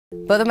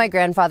Both of my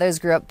grandfathers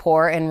grew up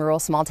poor in rural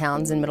small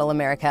towns in middle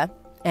America,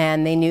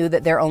 and they knew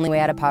that their only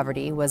way out of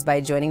poverty was by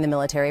joining the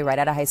military right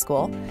out of high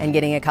school and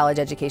getting a college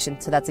education,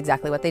 so that's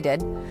exactly what they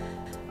did.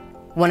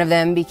 One of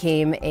them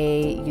became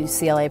a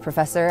UCLA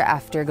professor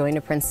after going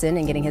to Princeton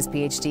and getting his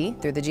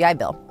PhD through the GI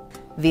Bill.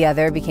 The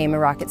other became a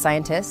rocket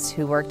scientist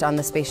who worked on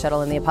the space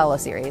shuttle in the Apollo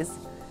series.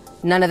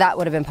 None of that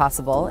would have been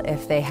possible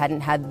if they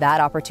hadn't had that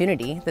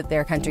opportunity that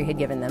their country had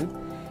given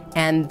them.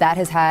 And that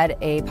has had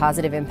a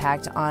positive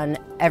impact on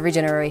every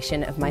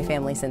generation of my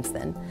family since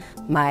then.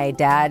 My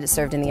dad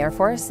served in the Air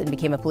Force and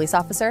became a police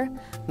officer.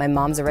 My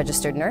mom's a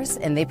registered nurse,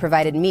 and they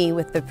provided me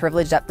with the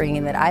privileged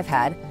upbringing that I've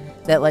had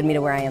that led me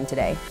to where I am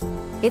today.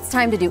 It's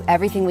time to do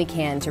everything we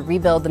can to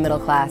rebuild the middle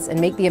class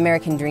and make the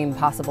American dream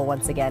possible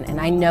once again,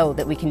 and I know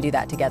that we can do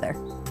that together.